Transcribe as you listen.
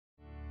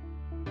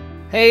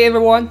Hey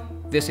everyone,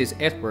 this is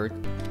Edward.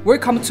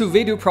 Welcome to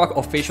VideoProc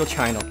official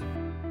channel.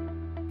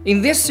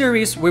 In this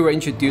series, we will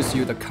introduce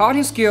you the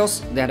cutting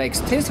skills that are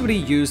extensively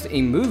used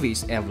in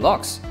movies and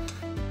vlogs.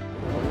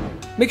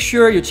 Make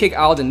sure you check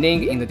out the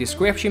link in the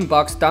description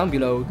box down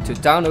below to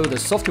download the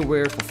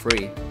software for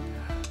free.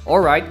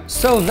 Alright,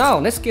 so now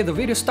let's get the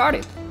video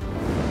started.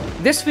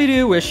 This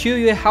video will show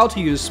you how to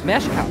use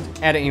smash cut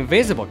and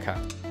invisible cut,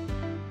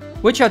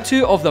 which are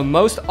two of the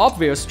most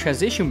obvious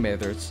transition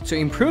methods to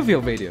improve your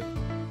video.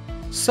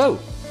 So,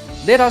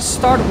 let us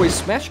start with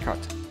smash cut.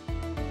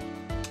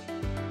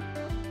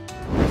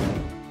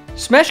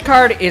 Smash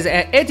cut is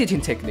an editing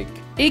technique.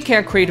 It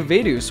can create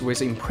videos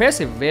with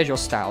impressive visual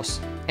styles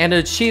and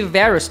achieve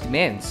various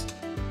demands.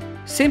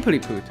 Simply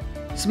put,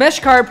 smash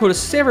cut puts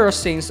several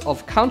scenes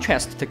of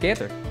contrast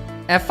together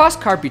and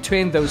fast cut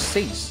between those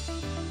scenes.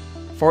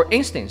 For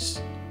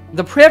instance,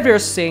 the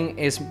previous scene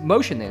is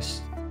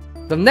motionless.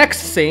 The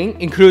next scene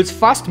includes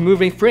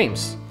fast-moving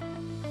frames.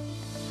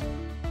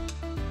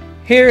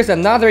 Here's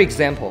another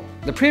example.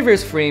 The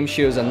previous frame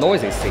shows a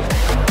noisy scene.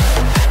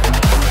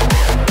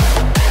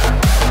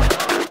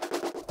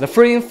 The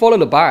frame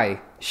followed by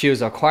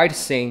shows a quiet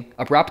scene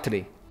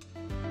abruptly.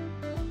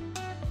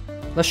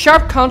 The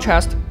sharp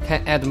contrast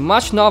can add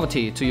much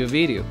novelty to your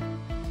video.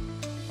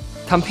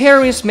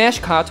 Comparing smash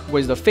cut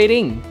with the fade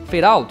in,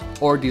 fade out,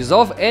 or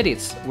dissolve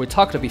edits we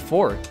talked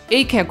before,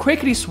 it can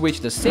quickly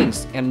switch the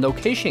scenes and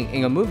location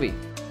in a movie,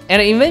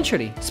 and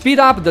eventually speed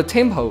up the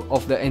tempo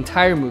of the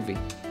entire movie.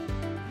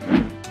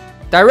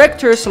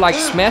 Directors like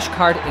smash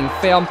cut in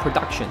film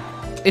production.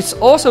 It's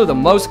also the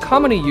most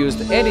commonly used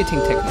editing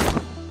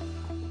technique.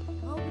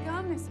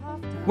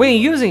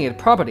 When using it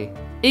properly,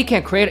 it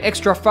can create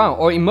extra fun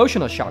or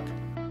emotional shock.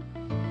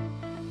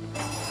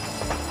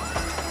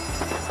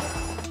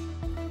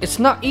 It's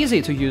not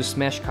easy to use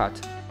smash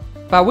cut,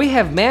 but we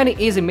have many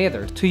easy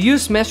methods to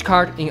use smash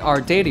cut in our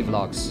daily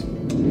vlogs.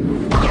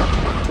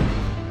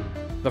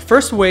 The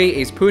first way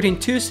is putting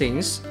two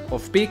scenes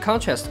of big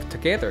contrast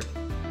together.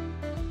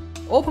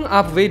 Open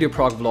up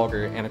VideoProc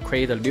Vlogger and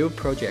create a new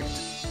project.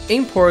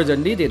 Import the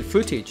needed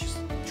footage,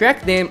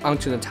 drag them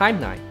onto the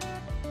timeline.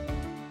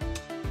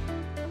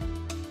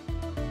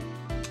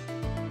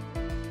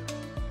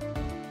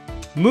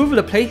 Move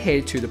the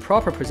playhead to the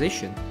proper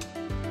position.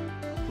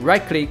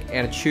 Right-click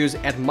and choose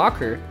Add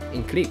Marker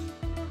in Clip.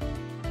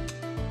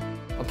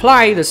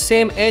 Apply the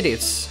same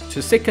edits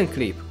to second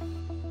clip.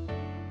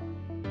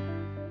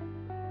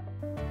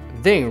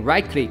 Then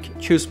right-click,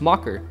 choose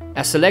Marker,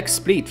 and select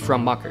Split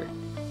from Marker.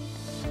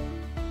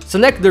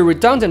 Select the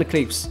redundant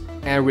clips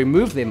and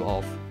remove them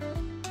off.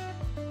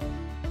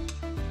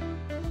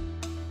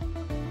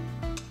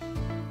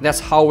 That's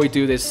how we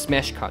do this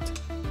smash cut.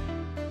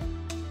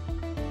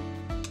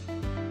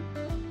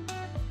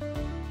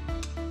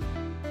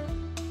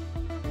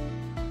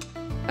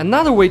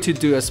 Another way to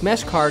do a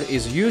smash cut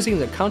is using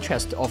the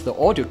contrast of the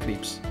audio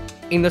clips.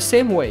 In the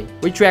same way,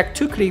 we drag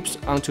two clips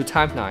onto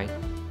timeline.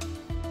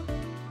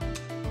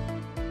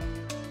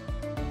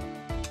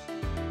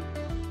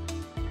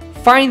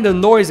 Find the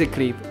noisy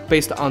clip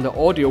based on the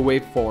audio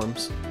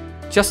waveforms,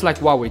 just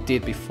like what we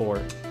did before.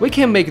 We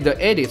can make the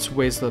edits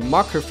with the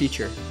marker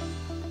feature.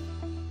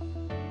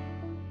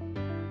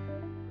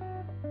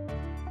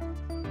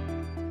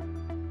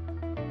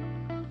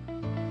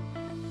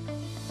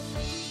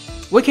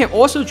 We can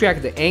also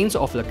drag the ends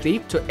of the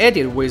clip to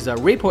edit with the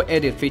ripple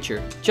edit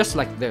feature, just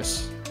like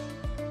this.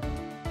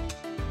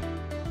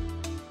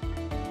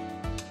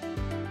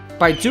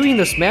 By doing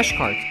the smash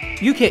cut,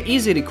 you can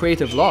easily create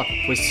a vlog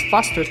with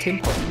faster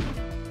tempo.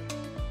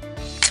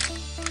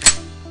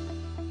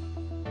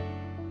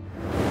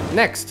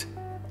 Next,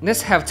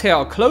 let's take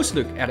a close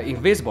look at the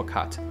invisible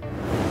cut.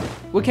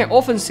 We can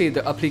often see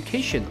the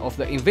application of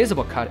the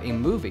invisible cut in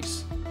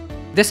movies.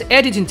 This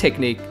editing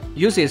technique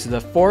uses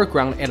the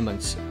foreground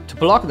elements to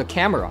block the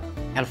camera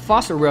and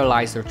fast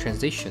realize the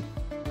transition.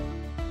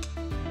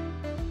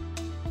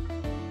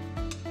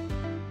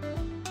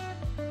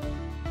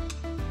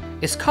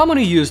 It's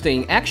commonly used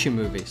in action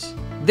movies.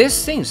 These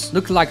scenes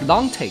look like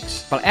long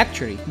takes, but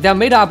actually, they're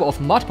made up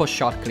of multiple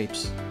short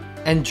clips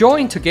and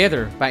joined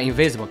together by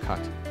invisible cut.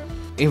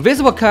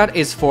 Invisible cut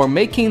is for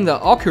making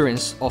the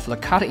occurrence of the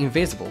cut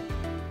invisible.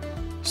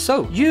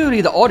 So,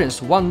 usually the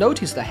audience won't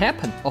notice the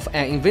happen of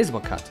an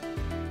invisible cut.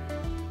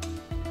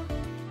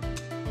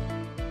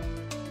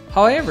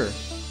 However,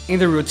 in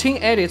the routine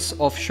edits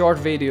of short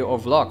video or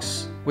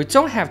vlogs, we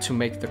don't have to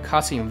make the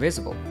cuts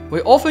invisible.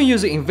 We often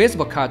use the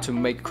invisible cut to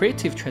make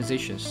creative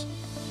transitions.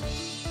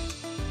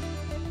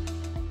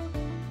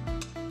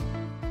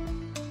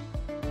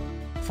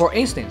 For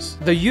instance,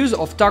 the use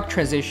of dark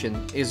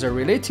transition is a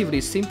relatively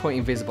simple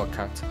invisible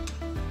cut.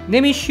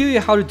 Let me show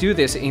you how to do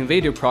this in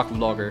VideoProc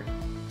Vlogger.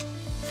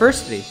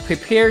 Firstly,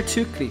 prepare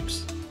two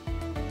clips.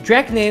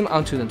 Drag them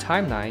onto the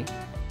timeline.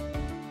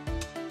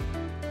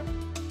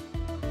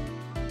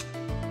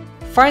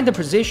 Find the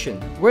position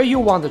where you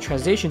want the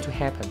transition to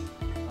happen.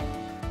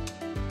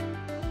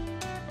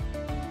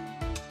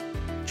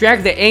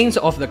 Drag the ends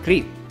of the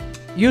clip.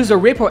 Use the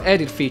ripple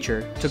edit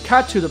feature to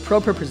cut to the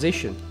proper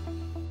position.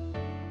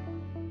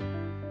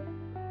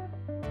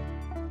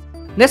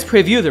 Let's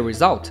preview the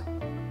result.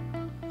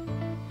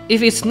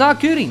 If it's not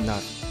good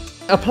enough,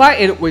 apply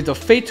it with the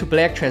fade to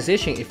black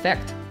transition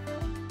effect.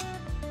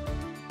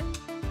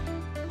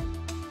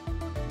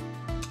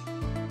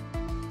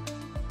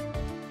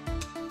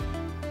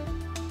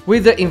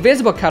 With the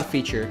invisible cut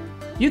feature,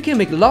 you can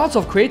make lots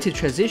of creative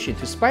transitions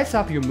to spice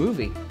up your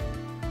movie.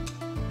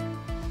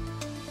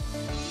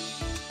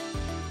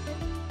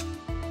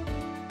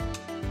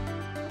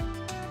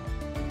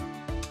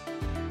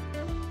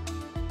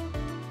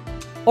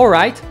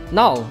 Alright,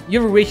 now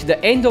you've reached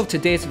the end of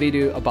today's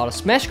video about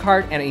smash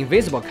cut and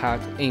invisible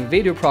cut in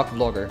VideoProc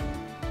Vlogger.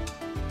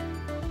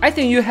 I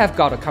think you have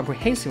got a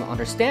comprehensive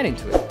understanding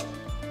to it.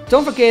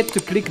 Don't forget to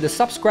click the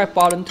subscribe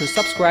button to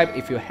subscribe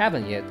if you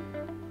haven't yet.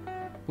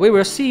 We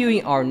will see you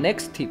in our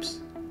next tips.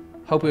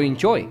 Hope you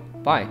enjoy.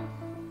 Bye.